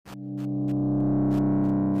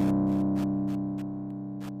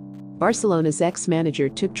Barcelona's ex-manager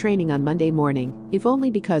took training on Monday morning, if only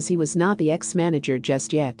because he was not the ex-manager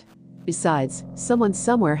just yet. Besides, someone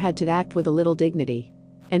somewhere had to act with a little dignity.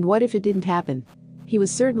 And what if it didn't happen? He was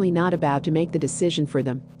certainly not about to make the decision for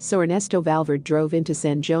them, so Ernesto Valverde drove into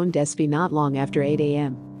San Joan Despí not long after 8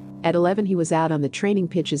 a.m. At 11 he was out on the training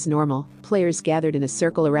pitch as normal, players gathered in a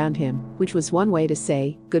circle around him, which was one way to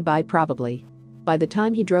say goodbye probably. By the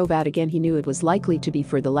time he drove out again he knew it was likely to be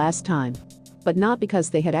for the last time. But not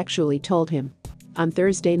because they had actually told him. On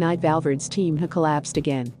Thursday night Valverde's team had collapsed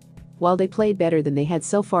again. While they played better than they had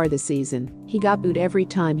so far this season, he got booed every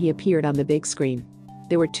time he appeared on the big screen.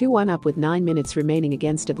 They were 2-1 up with 9 minutes remaining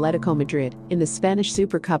against Atletico Madrid in the Spanish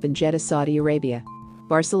Super Cup in Jeddah, Saudi Arabia.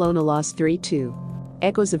 Barcelona lost 3-2.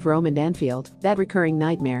 Echoes of Rome and Anfield, that recurring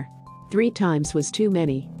nightmare. 3 times was too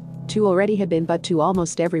many. 2 already had been, but to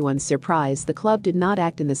almost everyone's surprise the club did not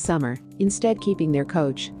act in the summer, instead keeping their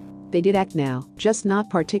coach. They did act now, just not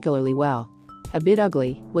particularly well. A bit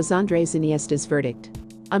ugly, was Andres Iniesta's verdict.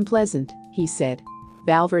 Unpleasant, he said.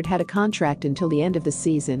 Valverde had a contract until the end of the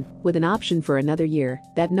season, with an option for another year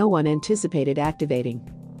that no one anticipated activating.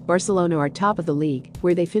 Barcelona are top of the league,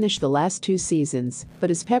 where they finished the last 2 seasons, but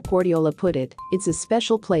as Pep Guardiola put it, it's a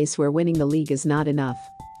special place where winning the league is not enough.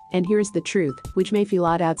 And here's the truth, which may feel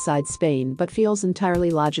odd outside Spain but feels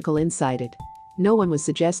entirely logical inside it. No one was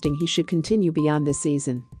suggesting he should continue beyond this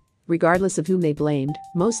season. Regardless of whom they blamed,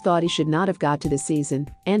 most thought he should not have got to the season.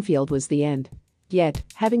 Anfield was the end. Yet,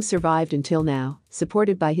 having survived until now,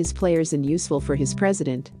 supported by his players and useful for his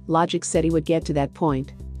president, logic said he would get to that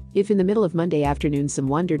point. If in the middle of Monday afternoon some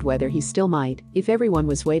wondered whether he still might, if everyone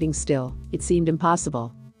was waiting still, it seemed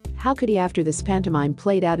impossible. How could he after this pantomime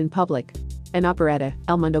played out in public? An operetta,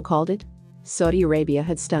 El Mundo called it? Saudi Arabia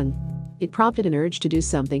had stung. It prompted an urge to do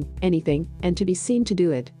something, anything, and to be seen to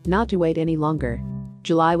do it, not to wait any longer.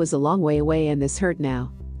 July was a long way away and this hurt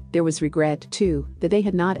now. There was regret, too, that they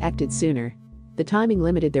had not acted sooner. The timing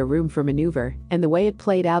limited their room for maneuver, and the way it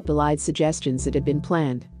played out belied suggestions that had been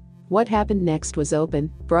planned. What happened next was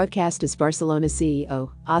open, broadcast as Barcelona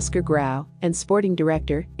CEO, Oscar Grau, and sporting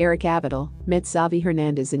director, Eric Abidal, met Xavi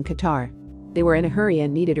Hernandez in Qatar. They were in a hurry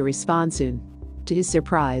and needed a response soon. To his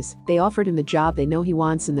surprise, they offered him the job they know he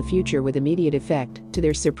wants in the future with immediate effect. To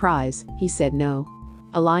their surprise, he said no.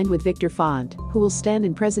 Aligned with Victor Font, who will stand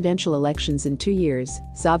in presidential elections in 2 years,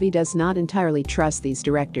 Xavi does not entirely trust these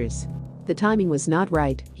directors. The timing was not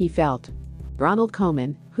right, he felt. Ronald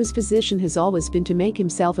Koeman, whose position has always been to make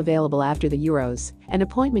himself available after the Euros, an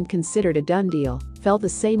appointment considered a done deal, felt the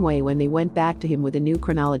same way when they went back to him with a new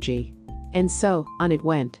chronology. And so, on it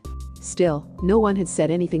went. Still, no one had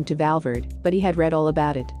said anything to Valverde, but he had read all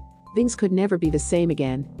about it. Things could never be the same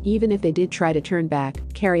again, even if they did try to turn back,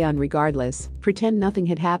 carry on regardless, pretend nothing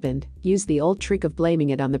had happened, use the old trick of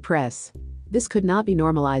blaming it on the press. This could not be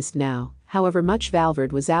normalized now, however much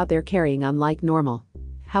Valverde was out there carrying on like normal.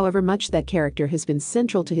 However much that character has been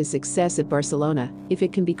central to his success at Barcelona, if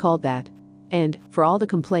it can be called that. And, for all the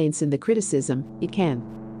complaints and the criticism, it can.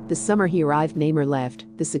 The summer he arrived, Neymar left,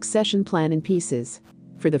 the succession plan in pieces.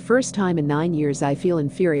 For the first time in 9 years I feel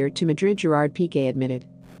inferior to Madrid, Gerard Piqué admitted.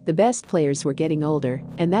 The best players were getting older,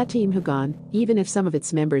 and that team had gone, even if some of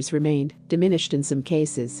its members remained, diminished in some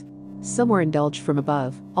cases. Some were indulged from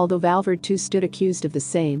above, although Valverde too stood accused of the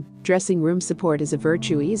same. Dressing room support is a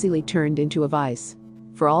virtue easily turned into a vice.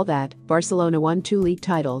 For all that, Barcelona won 2 league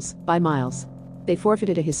titles, by miles. They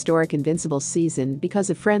forfeited a historic invincible season because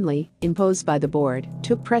a friendly, imposed by the board,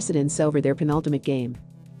 took precedence over their penultimate game.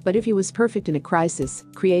 But if he was perfect in a crisis,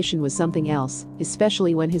 creation was something else,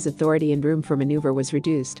 especially when his authority and room for maneuver was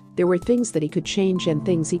reduced. There were things that he could change and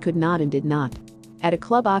things he could not and did not. At a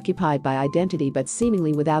club occupied by identity but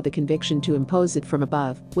seemingly without the conviction to impose it from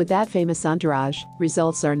above, with that famous entourage,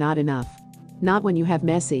 results are not enough. Not when you have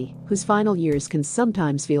Messi, whose final years can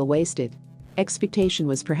sometimes feel wasted. Expectation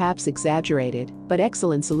was perhaps exaggerated, but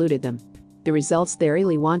excellence eluded them. The results they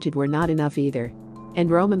really wanted were not enough either. And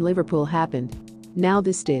Rome and Liverpool happened. Now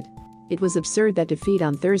this did. It was absurd that defeat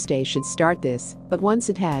on Thursday should start this, but once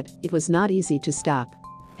it had, it was not easy to stop.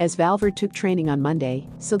 As Valverde took training on Monday,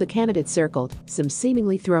 so the candidates circled, some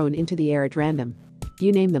seemingly thrown into the air at random.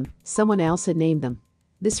 You name them, someone else had named them.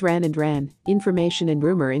 This ran and ran, information and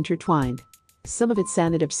rumor intertwined. Some of it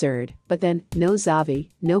sounded absurd, but then, no Xavi,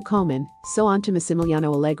 no Koeman, so on to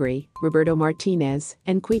Massimiliano Allegri, Roberto Martinez,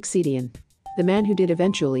 and Quique Setién. The man who did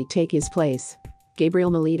eventually take his place.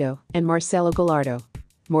 Gabriel Milito, and Marcelo Gallardo.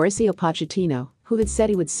 Mauricio Pochettino, who had said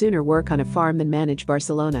he would sooner work on a farm than manage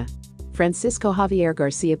Barcelona. Francisco Javier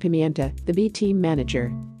Garcia Pimienta, the B team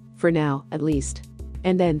manager. For now, at least.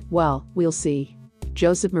 And then, well, we'll see.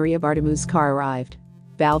 Josep Maria Bartomeu's car arrived.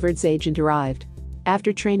 Valverde's agent arrived.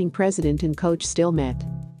 After training, president and coach still met.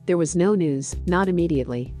 There was no news, not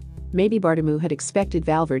immediately. Maybe Bartomeu had expected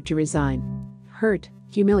Valverde to resign. Hurt,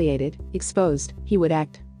 humiliated, exposed, he would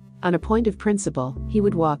act. On a point of principle, he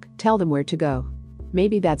would walk, tell them where to go.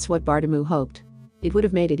 Maybe that's what Bartomeu hoped. It would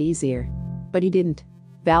have made it easier. But he didn't.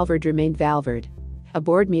 Valverde remained Valverde. A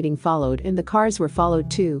board meeting followed and the cars were followed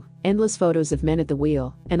too, endless photos of men at the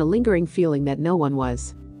wheel, and a lingering feeling that no one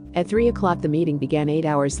was. At 3 o'clock the meeting began 8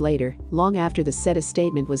 hours later, long after the said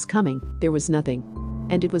statement was coming, there was nothing.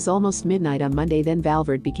 And it was almost midnight on Monday then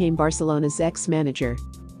Valverde became Barcelona's ex-manager.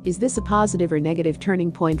 Is this a positive or negative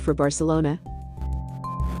turning point for Barcelona?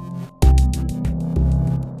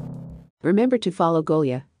 Remember to follow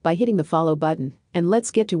Golia by hitting the follow button, and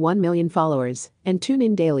let's get to 1 million followers, and tune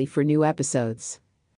in daily for new episodes.